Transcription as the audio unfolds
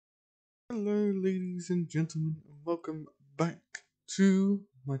Hello, ladies and gentlemen, and welcome back to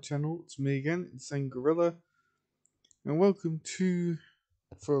my channel. It's me again, Insane Gorilla, and welcome to,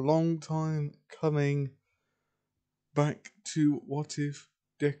 for a long time coming, back to What If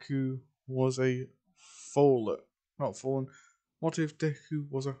Deku was a fallen, not fallen, What If Deku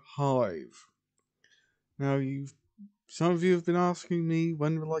was a hive? Now, some of you have been asking me,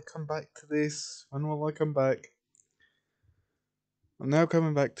 when will I come back to this? When will I come back? I'm now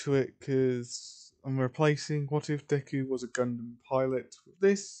coming back to it because I'm replacing What If Deku was a Gundam pilot with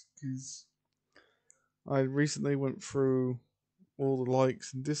this, because I recently went through all the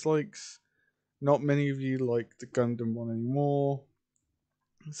likes and dislikes. Not many of you like the Gundam one anymore,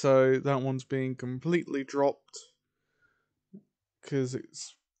 so that one's being completely dropped because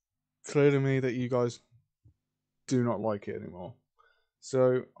it's clear to me that you guys do not like it anymore.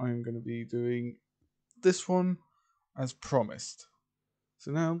 So I'm going to be doing this one as promised. So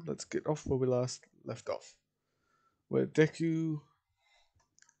now let's get off where we last left off, where Deku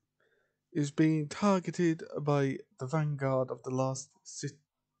is being targeted by the vanguard of the last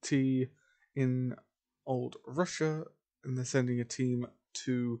city in old Russia, and they're sending a team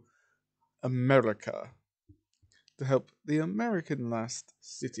to America to help the American last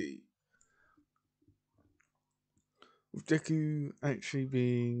city. With Deku actually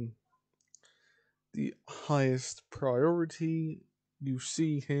being the highest priority, you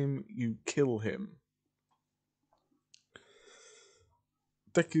see him, you kill him.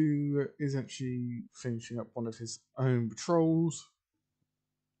 Deku is actually finishing up one of his own patrols,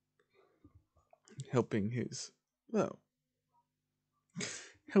 helping his, well,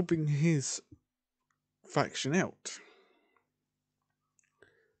 helping his faction out,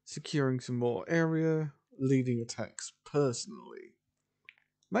 securing some more area, leading attacks personally,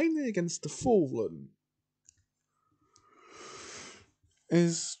 mainly against the Fallen.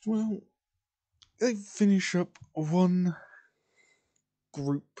 As well, they finish up one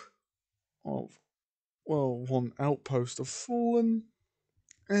group of, well, one outpost of Fallen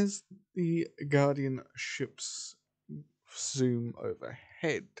as the Guardian ships zoom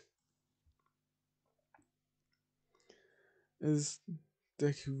overhead. As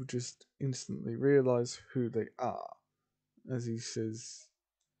Deku just instantly realize who they are, as he says,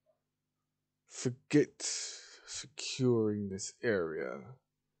 "Forget securing this area.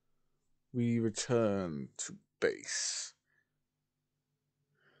 We return to base.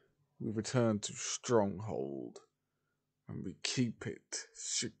 We return to Stronghold, and we keep it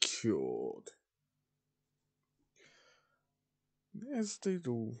secured." As they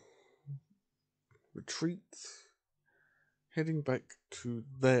do retreat, heading back to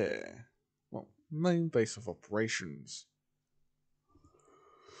their, well, main base of operations.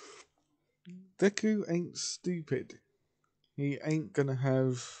 Deku ain't stupid. He ain't gonna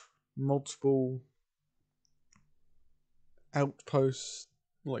have multiple outposts,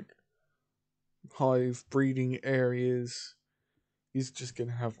 like hive breeding areas. He's just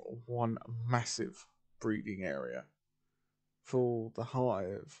gonna have one massive breeding area for the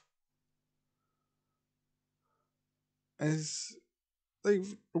hive. As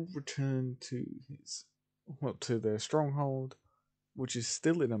they've returned to to their stronghold, which is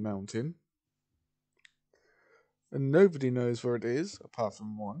still in a mountain, and nobody knows where it is apart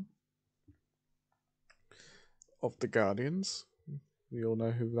from one of the Guardians. We all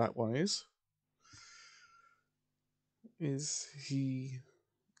know who that one is. He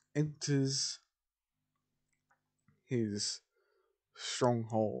enters his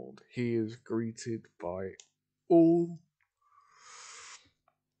stronghold. He is greeted by all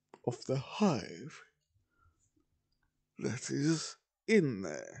of the hive that is in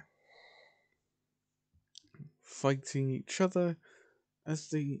there, fighting each other as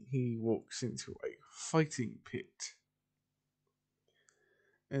he walks into a fighting pit.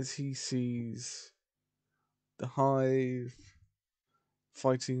 As he sees the hive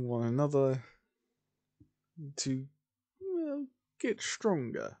fighting one another to, well, get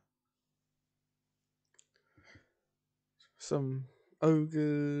stronger. Some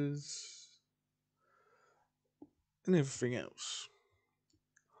ogres and everything else.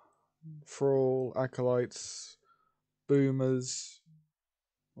 Thrall, acolytes, boomers,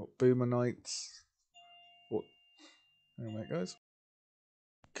 or boomer knights. What? Anyway, guys.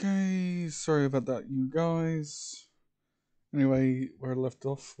 Okay, sorry about that, you guys. Anyway, where I left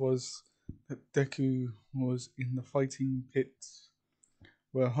off was that Deku was in the fighting pit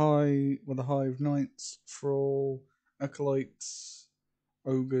where the hive knights, thrall, acolytes,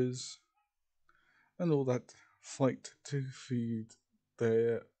 ogres, and all that fight to feed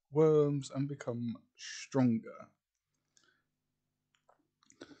their worms and become stronger.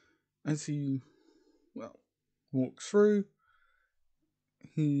 As he, well, walks through,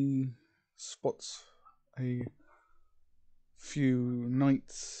 he spots a few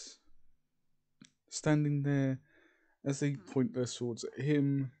knights standing there as they point their swords at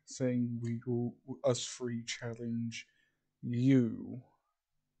him, saying, "We will, us three challenge you."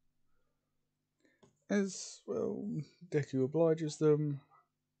 As well, Deku obliges them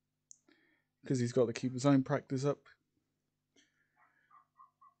because he's got to keep his own practice up.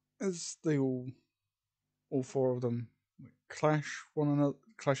 As they all four of them clash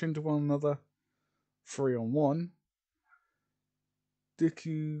into one another, 3-on-1.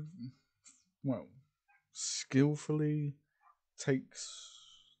 Deku, well, skillfully takes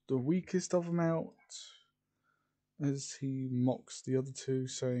the weakest of them out as he mocks the other two,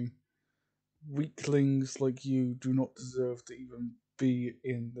 saying, "Weaklings like you do not deserve to even be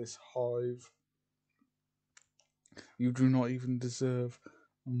in this hive. You do not even deserve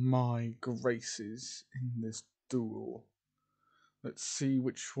my graces in this duel. Let's see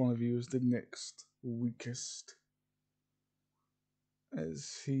which one of you is the next weakest."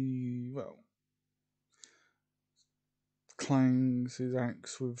 As he, well, clangs his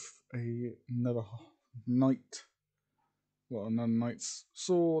axe with another knight, another knight's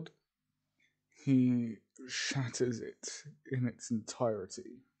sword, he shatters it in its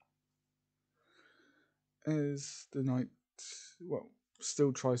entirety. As the knight, well,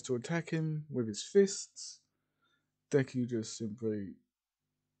 still tries to attack him with his fists, Deku just simply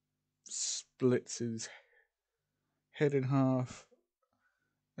splits his head in half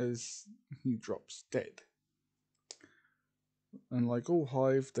as he drops dead. And like all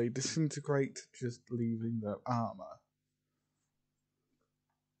hive, they disintegrate, just leaving their armor.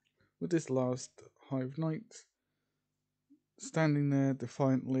 With this last hive knight standing there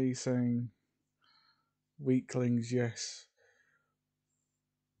defiantly saying, "Weaklings, yes,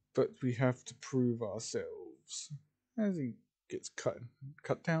 but we have to prove ourselves," as he gets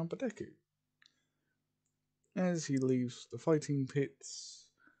cut down by Deku. As he leaves the fighting pits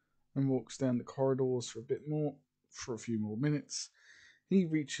and walks down the corridors for a few more minutes, he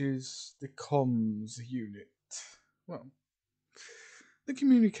reaches the comms unit. Well, the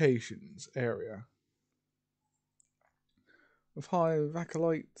communications area of hive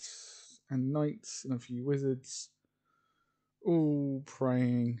acolytes and knights and a few wizards, all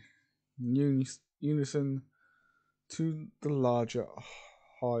praying in unison to the larger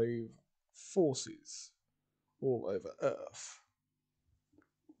hive forces all over Earth.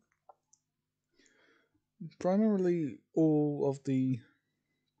 Primarily all of the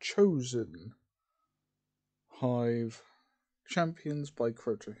chosen hive champions by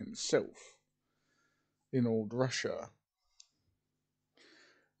Crota himself in old Russia,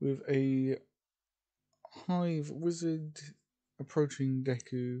 with a hive wizard approaching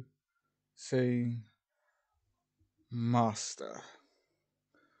Deku saying, "Master,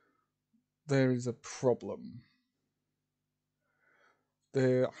 there is a problem.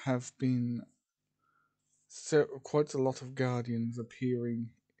 There have been quite a lot of guardians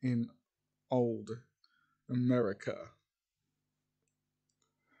appearing in old America.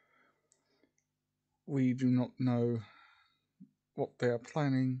 We do not know what they are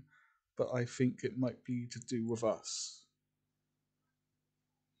planning, but I think it might be to do with us.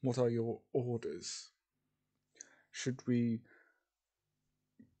 What are your orders? Should we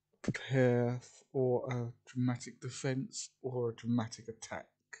prepare for a dramatic defense or a dramatic attack?"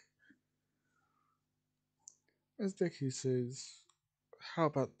 As Deku says, "How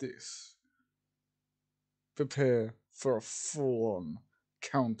about this? Prepare for a full-on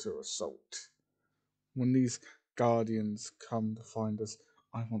counter-assault. When these guardians come to find us,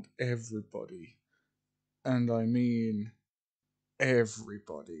 I want everybody, and I mean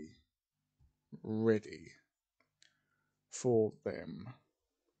everybody, ready for them.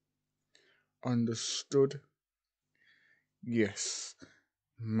 Understood?" "Yes,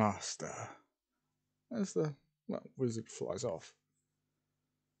 master." As the wizard flies off,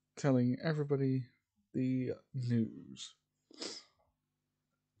 telling everybody the news.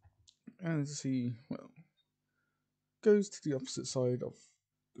 As he, goes to the opposite side of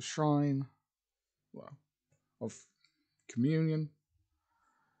the shrine, of communion,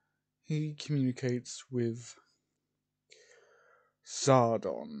 he communicates with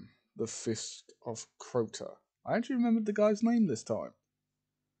Zardon, the Fist of Crota. I actually remembered the guy's name this time.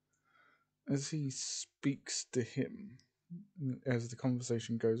 As he speaks to him, as the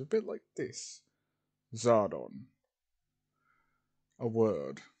conversation goes a bit like this: "Zardon, a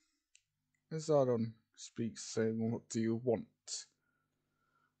word." As Zardon speaks, saying, "What do you want?"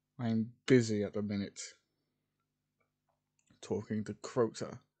 "I'm busy at the minute, talking to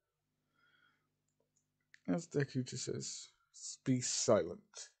Crota." As Deku just says, be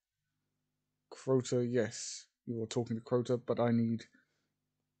silent. Crota, yes, you are talking to Crota, but I need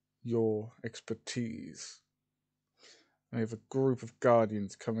your expertise. I have a group of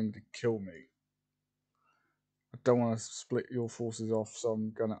guardians coming to kill me. I don't want to split your forces off, so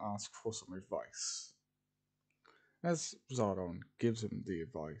I'm gonna ask for some advice. As Zardon gives him the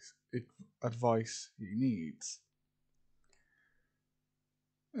advice he needs,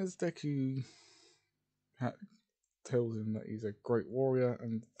 as Deku tells him that he's a great warrior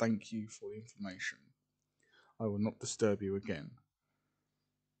and thank you for the information. I will not disturb you again.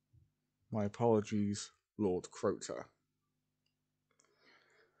 My apologies, Lord Crota.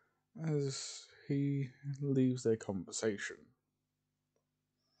 As he leaves their conversation,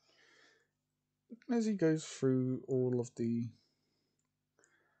 as he goes through all of the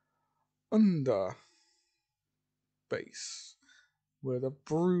under base where the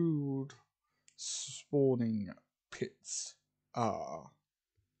brood spawning pits are,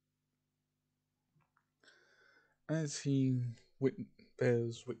 as he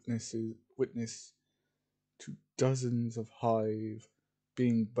bears witness to dozens of hive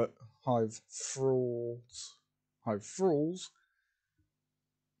thralls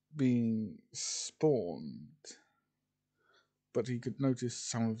being spawned, but he could notice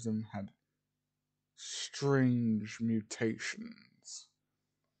some of them had strange mutations.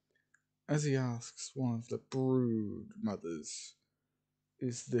 As he asks one of the brood mothers,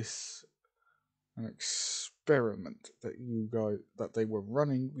 is this an experiment that they were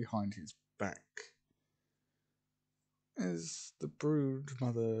running behind his back? As the brood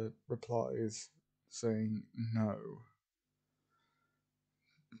mother replies, saying, no,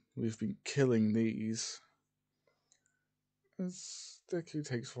 we've been killing these. As Deku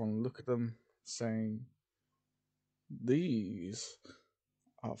takes one look at them, saying, these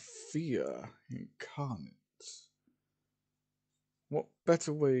are fear incarnate. What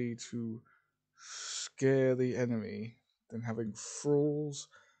better way to scare the enemy than having thralls,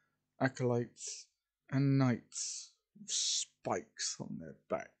 acolytes, and knights with spikes on their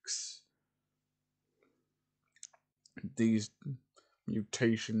backs? These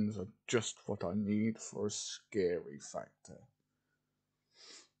mutations are just what I need for a scary factor.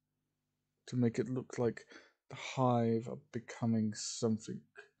 To make it look like the hive are becoming something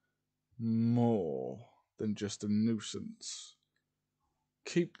more than just a nuisance.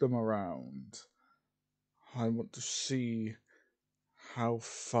 Keep them around. I want to see how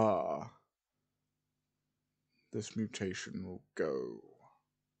far this mutation will go.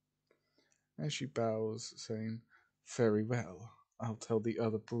 As she bows, saying, very well, I'll tell the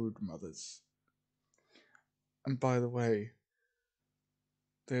other brood mothers. And by the way,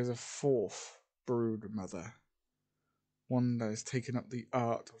 there's a fourth brood mother, one that has taken up the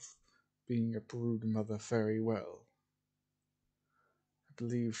art of being a brood mother very well. I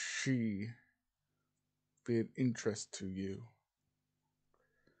believe she be an interest to you.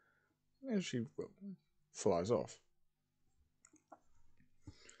 And she flies off.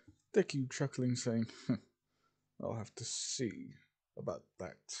 Deku chuckling, saying, I'll have to see about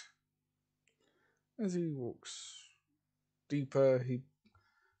that. As he walks deeper, he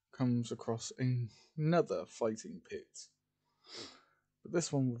comes across another fighting pit, but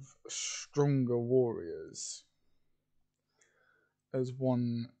this one with stronger warriors. As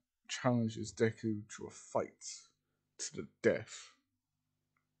one challenges Deku to a fight to the death.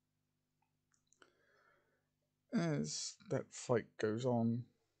 As that fight goes on,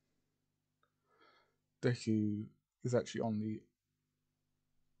 Deku is actually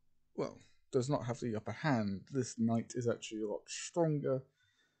does not have the upper hand. This knight is actually a lot stronger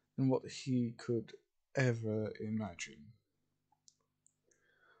than what he could ever imagine.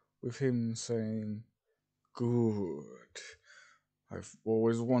 With him saying, good, I've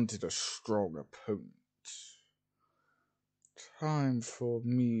always wanted a strong opponent. Time for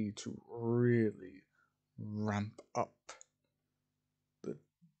me to really ramp up the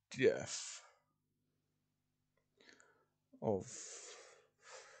death of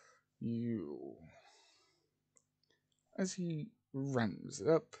you. As he ramps it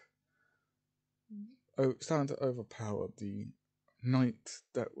up, starting to overpower the knight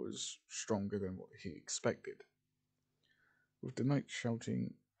that was stronger than what he expected. With the knight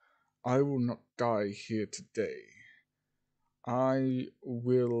shouting, I will not die here today. I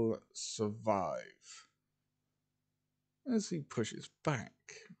will survive. As he pushes back.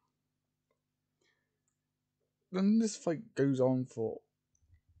 Then this fight goes on for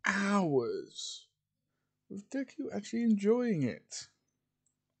hours, with Deku actually enjoying it.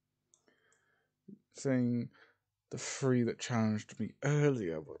 Saying, the three that challenged me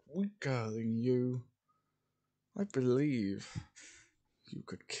earlier were weaker than you. I believe you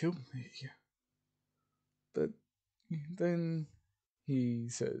could kill me. But then he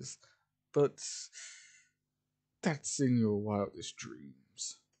says, but that's in your wildest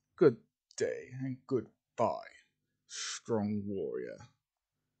dreams. Good day and goodbye, strong warrior.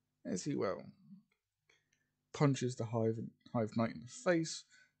 As he, punches the hive knight in the face,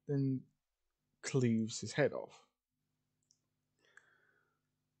 then cleaves his head off.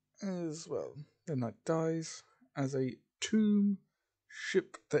 As the knight dies as a tomb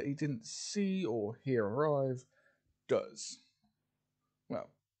ship that he didn't see or hear arrive does.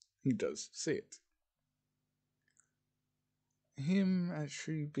 Well, he does see it. Him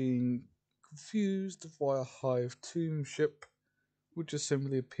actually being confused of why a hive tomb ship would just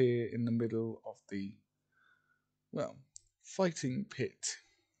simply appear in the middle of the, fighting pit.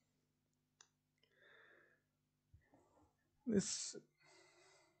 This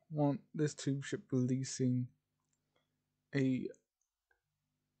tomb ship releasing a,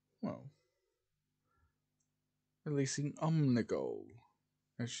 releasing Omnigol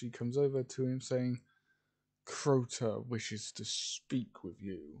as she comes over to him saying, Crota wishes to speak with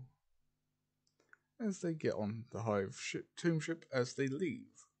you. As they get on the hive tomb ship as they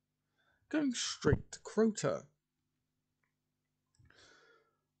leave, going straight to Crota,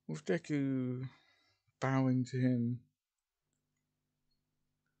 with Deku bowing to him,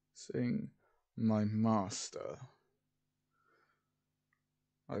 saying, My master,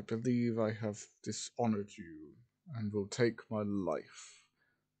 I believe I have dishonored you and will take my life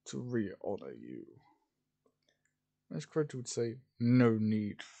to re-honor you. As Crota would say, no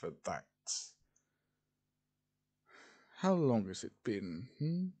need for that. How long has it been,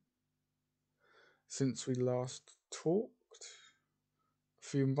 since we last talked? A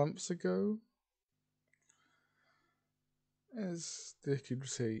few months ago? As Deku would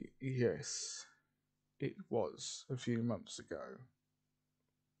say, yes, it was a few months ago.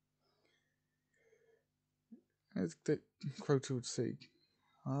 As Crota would say,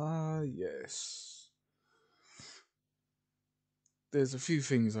 ah, yes. There's a few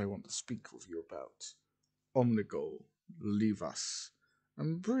things I want to speak with you about. Omnigol, leave us,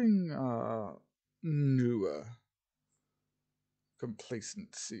 and bring our newer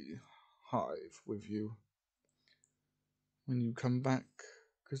complacency hive with you when you come back,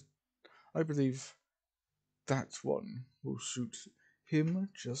 because I believe that one will suit him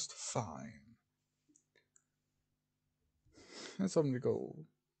just fine. As Omnigol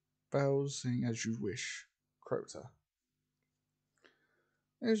bows, saying, as you wish, Crota.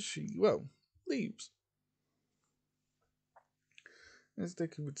 As she, leaves. As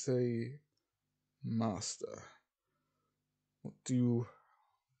Deku would say, Master, what do you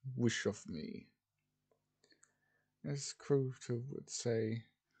wish of me? As Crota would say,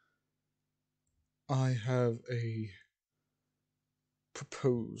 I have a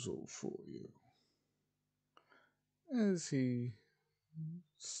proposal for you. As he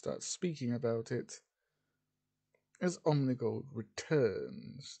starts speaking about it, as Omnigol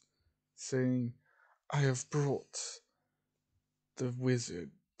returns, saying, I have brought the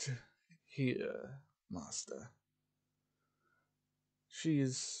wizard here, Master.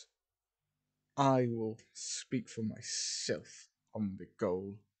 I will speak for myself,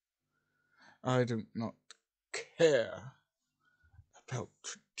 Omnigol. I do not care about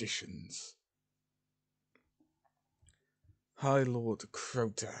traditions. High Lord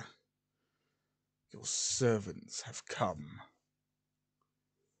Crota, your servants have come.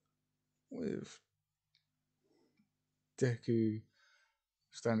 With Deku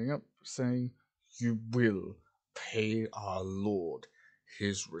standing up, saying, you will pay our lord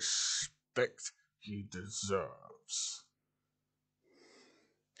his respect he deserves.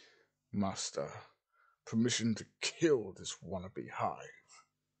 Master, permission to kill this wannabe hive.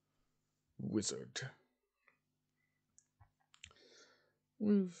 Wizard.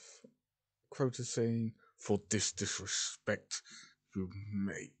 With Crota saying, for this disrespect, you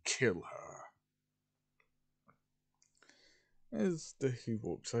may kill her. As he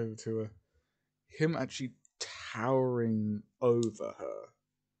walks over to her, him actually towering over her.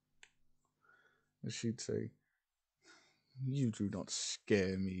 As she'd say, you do not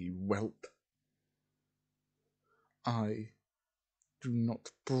scare me, whelp. I do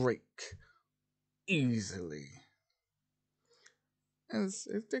not break easily. As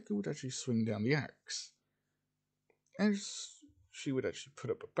if Deku would actually swing down the axe. As she would actually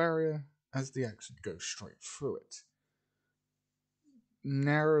put up a barrier, as the axe would go straight through it.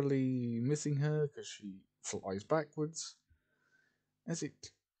 Narrowly missing her because she flies backwards. As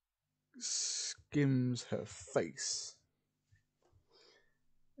it skims her face.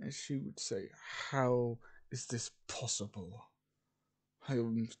 As she would say, how is this possible? I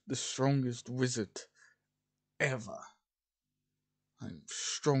am the strongest wizard ever. I'm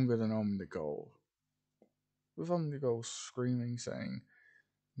stronger than Omnigol. With Omnigol screaming, saying,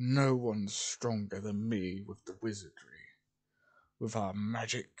 no one's stronger than me with the wizardry, with our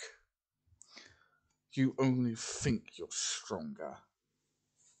magic. You only think you're stronger.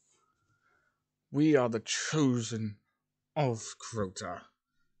 We are the chosen of Crota.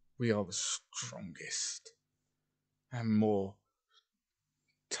 We are the strongest and more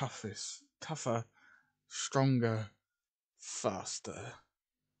tougher, stronger, faster,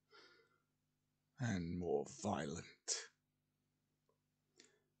 and more violent.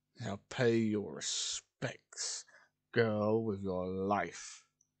 Now pay your respects, girl, with your life.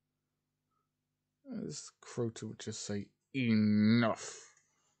 As Crota would just say, enough.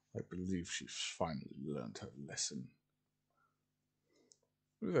 I believe she's finally learned her lesson.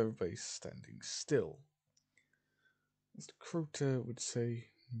 With everybody standing still, as Crota would say,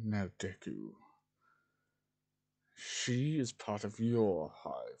 now Deku, she is part of your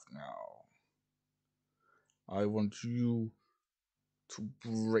hive now. I want you to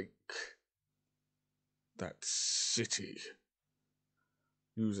break that city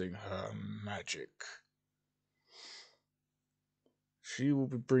using her magic. She will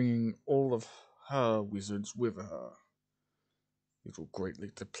be bringing all of her wizards with her. It will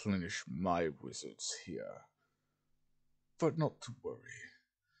greatly replenish my wizards here. But not to worry,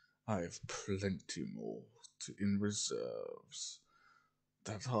 I have plenty more in reserves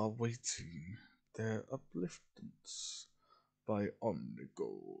that are waiting their upliftance by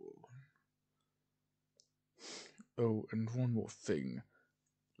Omnigol. Oh, and one more thing.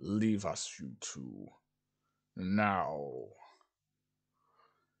 Leave us, you two. Now.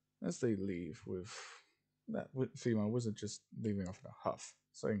 As they leave, with that female wizard just leaving off in a huff,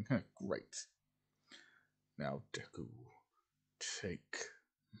 saying, great. Now, Deku, take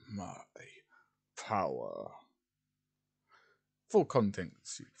my power. For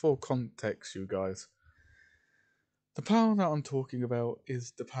context, you guys, the power that I'm talking about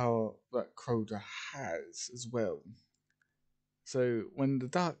is the power that Crota has as well. So when the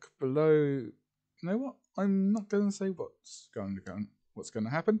dark below, you know what? I'm not going to say what's going to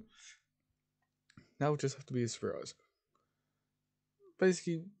happen. That will just have to be a surprise.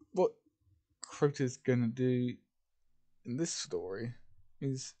 Basically, what Crota's going to do in this story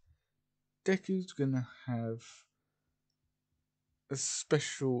is Deku's going to have a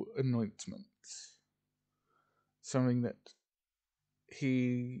special anointment. Something that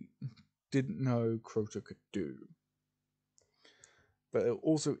he didn't know Crota could do. But it'll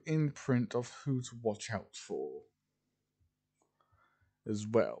also imprint of who to watch out for as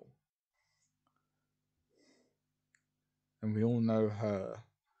well. And we all know her,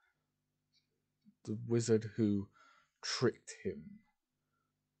 the wizard who tricked him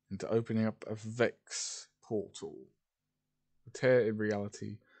into opening up a Vex portal, a tear in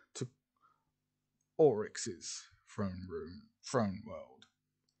reality to Oryx's throne world.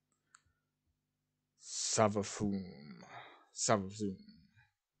 Savathun.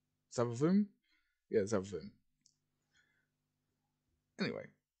 Yeah, Savathun. Anyway,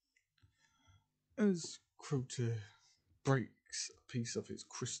 as Crota breaks a piece of his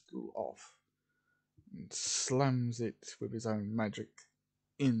crystal off and slams it with his own magic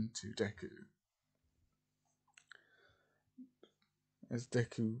into Deku, as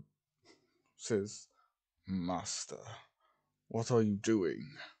Deku says, Master, what are you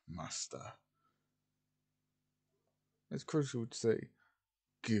doing, Master? As Crota would say,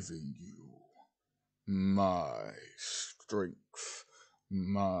 giving you my strength,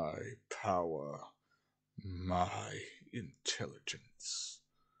 my power, my intelligence.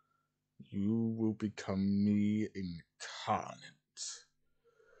 You will become me incarnate.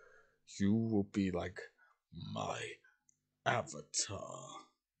 You will be like my avatar.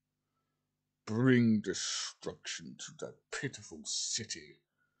 Bring destruction to that pitiful city.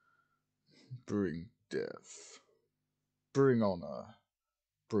 Bring death. Bring honor.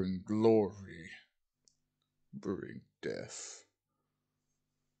 Bring glory. Bring death.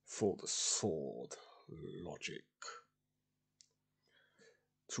 For the sword logic.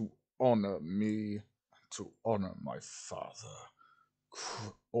 To honor me, to honor my father,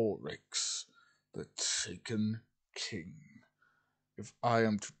 Oryx, the taken king. If I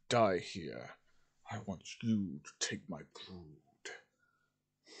am to die here, I want you to take my brood.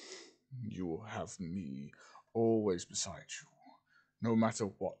 You will have me always beside you, no matter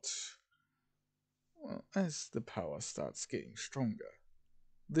what. Well, as the power starts getting stronger,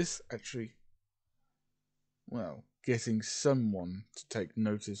 this actually, getting someone to take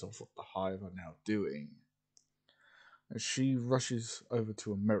notice of what the Hive are now doing as she rushes over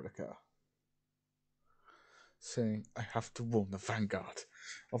to America, saying, I have to warn the vanguard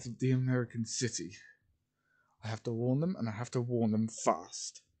of the American city. I have to warn them, and I have to warn them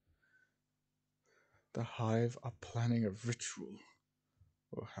fast. The Hive are planning a ritual,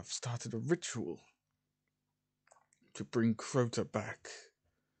 or have started a ritual, to bring Crota back.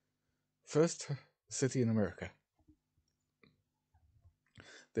 First, the city in America.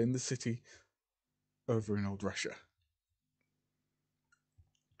 Then the city over in old Russia.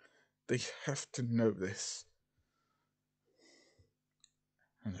 They have to know this.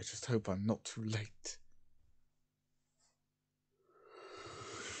 And I just hope I'm not too late.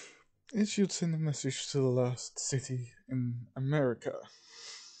 It should send a message to the last city in America.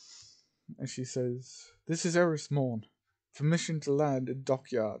 And she says, This is Eris Morn. Permission to land in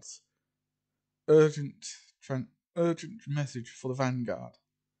dockyards. Urgent message for the Vanguard.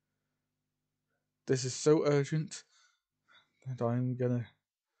 This is so urgent that I'm gonna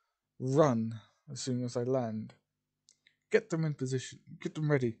run as soon as I land. Get them in position. Get them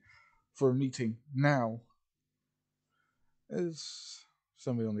ready for a meeting now. As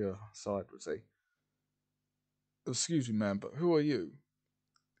somebody on the other side would say, Excuse me, ma'am, but who are you?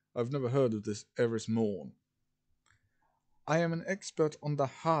 I've never heard of this Eris Morn. I am an expert on the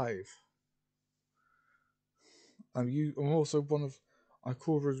Hive. I'm also one of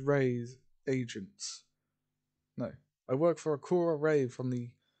Ikora Ray's agents. No, I work for Ikora Ray from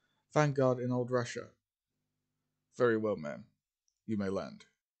the Vanguard in Old Russia. Very well, ma'am. You may land.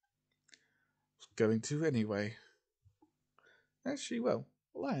 Going to anyway. As she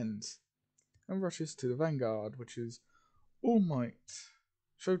lands and rushes to the Vanguard, which is All Might,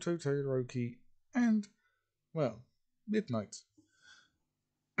 Shoto Todoroki, and, Midnight.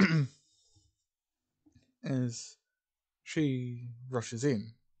 As she rushes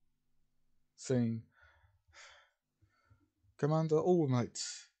in, saying, Commander All Might,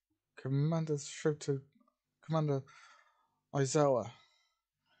 Commander Aizawa,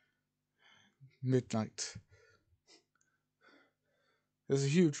 Midnight. There's a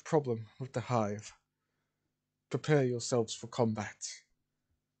huge problem with the Hive. Prepare yourselves for combat.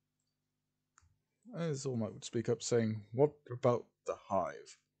 As All Might would speak up, saying, What about the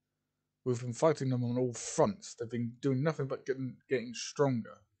Hive? We've been fighting them on all fronts. They've been doing nothing but getting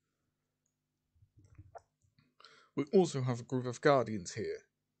stronger. We also have a group of Guardians here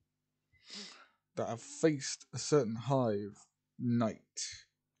that have faced a certain Hive knight.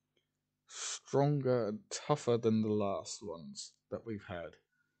 Stronger and tougher than the last ones that we've had.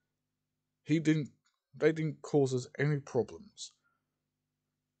 They didn't cause us any problems.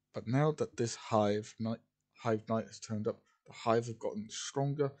 But now that this Hive knight has turned up, the Hive have gotten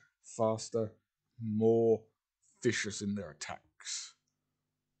stronger, faster, more vicious in their attacks.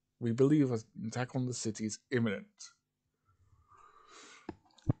 We believe an attack on the city is imminent.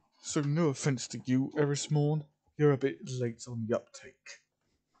 So no offense to you, Eris Morn, you're a bit late on the uptake.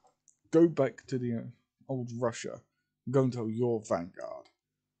 Go back to the old Russia. Go and tell your vanguard.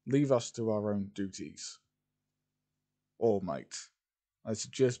 Leave us to our own duties. All Might, I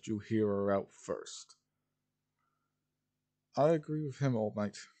suggest you hear her out first. I agree with him, All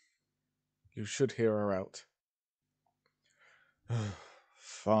Might. You should hear her out.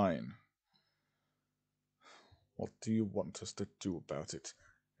 Fine. What do you want us to do about it,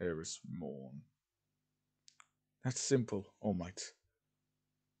 Eris Morn? That's simple, All Might.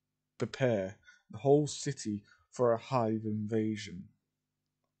 Prepare the whole city for a Hive invasion.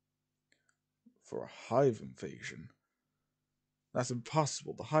 For a Hive invasion? That's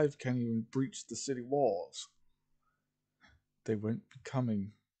impossible. The Hive can't even breach the city walls. They won't be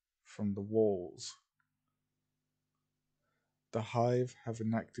coming from the walls. The Hive have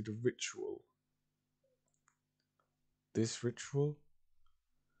enacted a ritual. This ritual?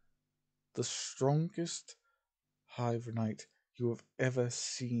 The strongest Hive Knight you have ever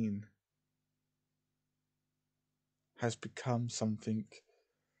seen has become something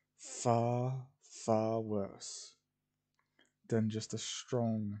far, far worse than just a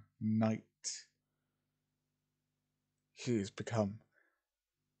strong knight. He has become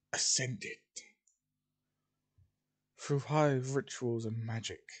ascended. Through Hive rituals and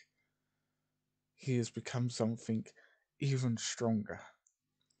magic, he has become something even stronger,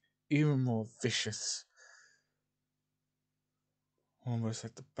 even more vicious, almost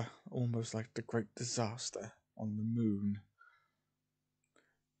like the great disaster on the moon.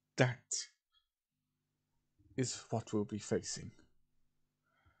 That is what we'll be facing.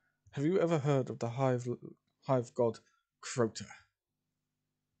 Have you ever heard of the Hive god Crota?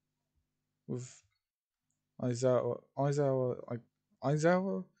 With Aizawa,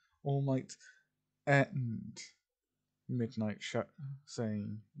 All Might, and Midnight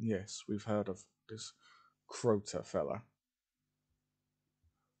saying, yes, we've heard of this Crota fella.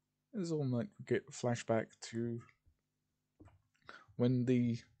 It's all like we get a flashback to when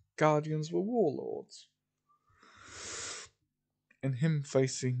the Guardians were warlords. And him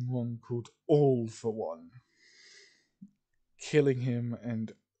facing one called All for One. Killing him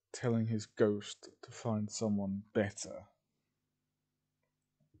and telling his ghost to find someone better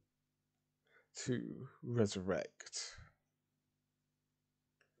to resurrect.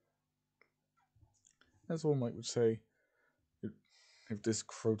 As one might would say, if this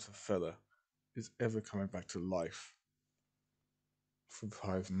Crota fella is ever coming back to life from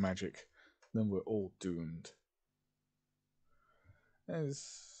hive magic, then we're all doomed.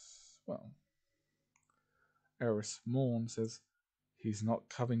 As, well, Eris Morn says he's not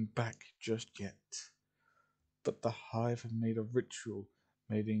coming back just yet. But the hive have made a ritual,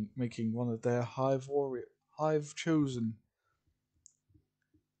 making one of their hive chosen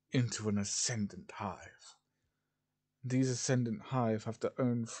into an ascendant hive. These ascendant hive have their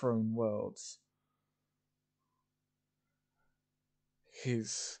own throne worlds.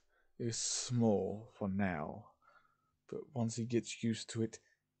 His is small for now, but once he gets used to it,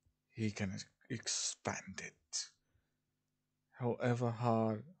 he can expand it. However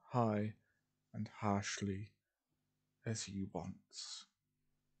high and harshly as he wants.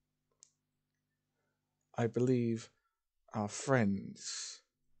 I believe our friends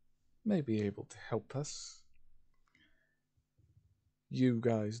may be able to help us. You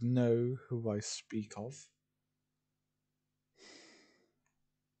guys know who I speak of.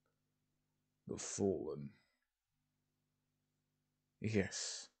 The Fallen.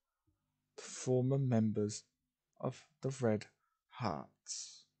 Yes, the former members of the Red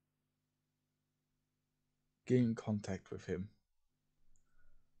Hearts. Get in contact with him.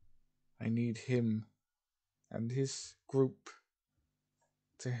 I need him and his group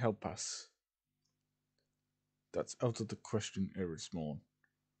to help us. That's out of the question, Erismorn.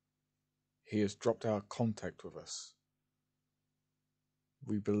 He has dropped our contact with us.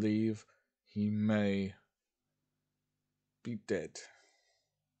 We believe he may be dead.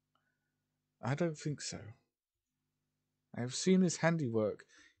 I don't think so. I have seen his handiwork.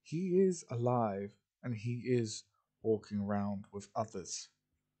 He is alive, and he is walking around with others.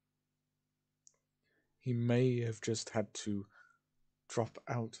 He may have just had to drop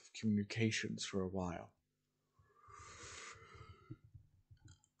out of communications for a while.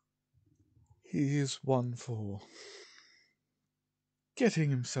 He is one for getting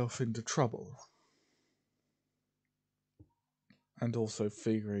himself into trouble and also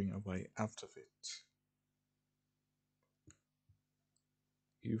figuring a way out of it.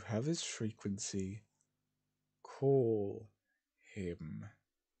 You have his frequency. Call him.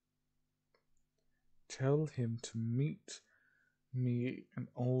 Tell him to meet me in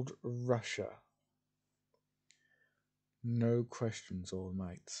old Russia. No questions, all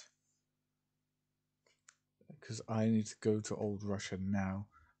mates. Because I need to go to old Russia now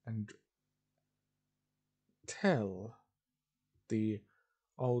and tell the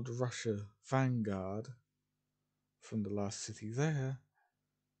old Russia vanguard from the last city there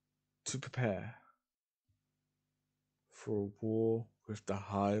to prepare for a war with the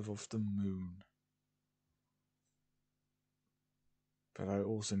Hive of the Moon. But I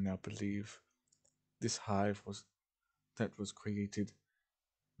also now believe this hive that was created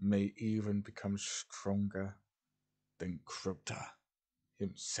may even become stronger than Crota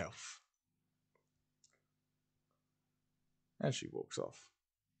himself. As she walks off.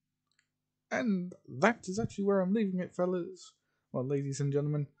 And that is actually where I'm leaving it, fellas. Well, ladies and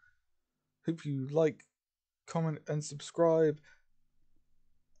gentlemen, hope you like, comment, and subscribe.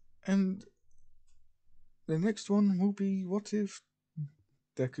 And the next one will be What If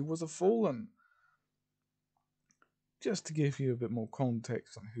Deku Was a Fallen? Just to give you a bit more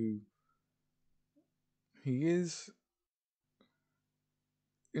context on who he is.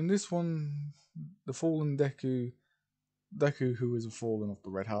 In this one, the Fallen Deku, who is a Fallen of the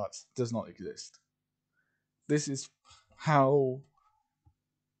Red Hearts, does not exist. This is how,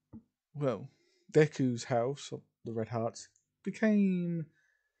 well, Deku's house of the Red Hearts became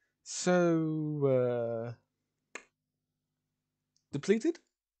so depleted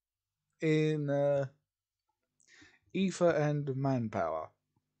in ether and manpower.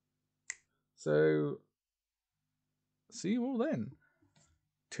 So, see you all then.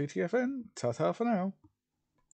 TTFN, ta-ta for now.